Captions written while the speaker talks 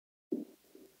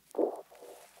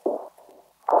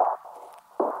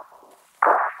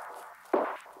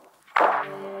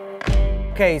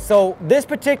Okay, so this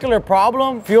particular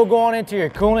problem, fuel going into your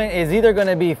coolant, is either going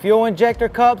to be fuel injector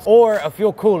cups or a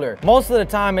fuel cooler. Most of the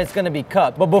time it's going to be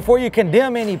cups, but before you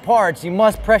condemn any parts, you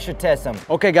must pressure test them.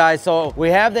 Okay guys, so we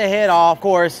have the head off. Of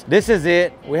course, this is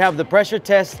it. We have the pressure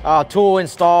test tool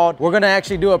installed. We're going to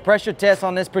actually do a pressure test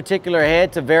on this particular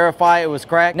head to verify it was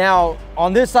cracked. Now,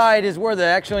 on this side is where the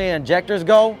actually injectors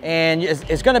go, and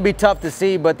it's going to be tough to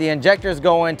see, but the injectors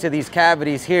go into these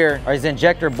cavities here, or these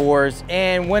injector bores.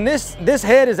 And when this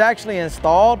head is actually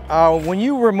installed, when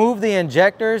you remove the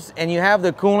injectors and you have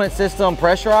the coolant system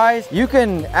pressurized, you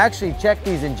can actually check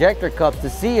these injector cups to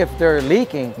see if they're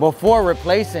leaking before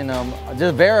replacing them.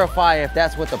 Just verify if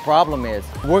that's what the problem is.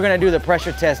 We're going to do the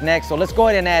pressure test next, so let's go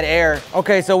ahead and add air.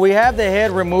 Okay, so we have the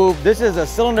head removed. This is a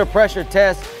cylinder pressure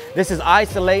test. This is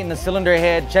isolating the cylinder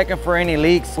head, checking for any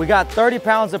leaks. We got 30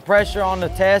 pounds of pressure on the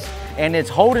test, and it's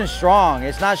holding strong.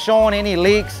 It's not showing any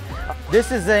leaks.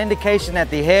 This is an indication that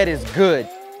the head is good.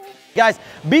 Guys,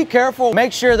 be careful.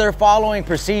 Make sure they're following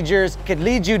procedures. It could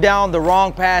lead you down the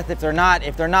wrong path if they're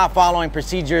not following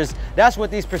procedures. That's what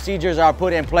these procedures are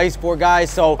put in place for, guys.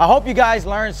 So I hope you guys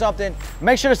learned something.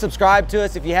 Make sure to subscribe to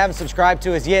us if you haven't subscribed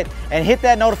to us yet, and hit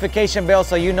that notification bell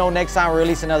so you know next time we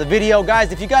release another video.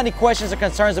 Guys, if you got any questions or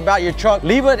concerns about your truck,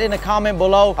 leave it in the comment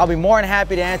below. I'll be more than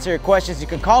happy to answer your questions. You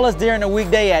can call us during the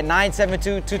weekday at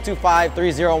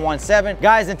 972-225-3017.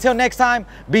 Guys, until next time,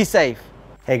 be safe.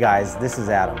 Hey guys, this is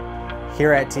Adam.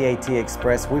 Here at TAT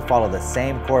Express, we follow the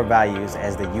same core values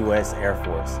as the U.S. Air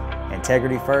Force: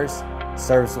 integrity first,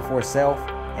 service before self,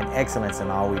 and excellence in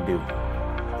all we do.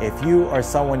 If you or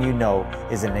someone you know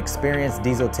is an experienced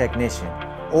diesel technician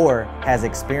or has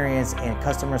experience in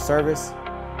customer service,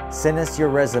 send us your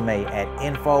resume at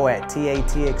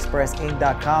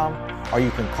info@tatexpressinc.com, or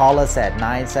you can call us at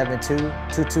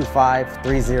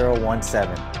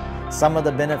 972-225-3017. Some of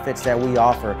the benefits that we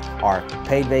offer are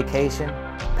paid vacation,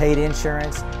 paid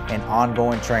insurance, and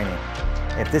ongoing training.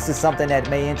 If this is something that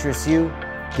may interest you,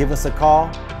 give us a call.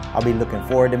 I'll be looking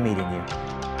forward to meeting you.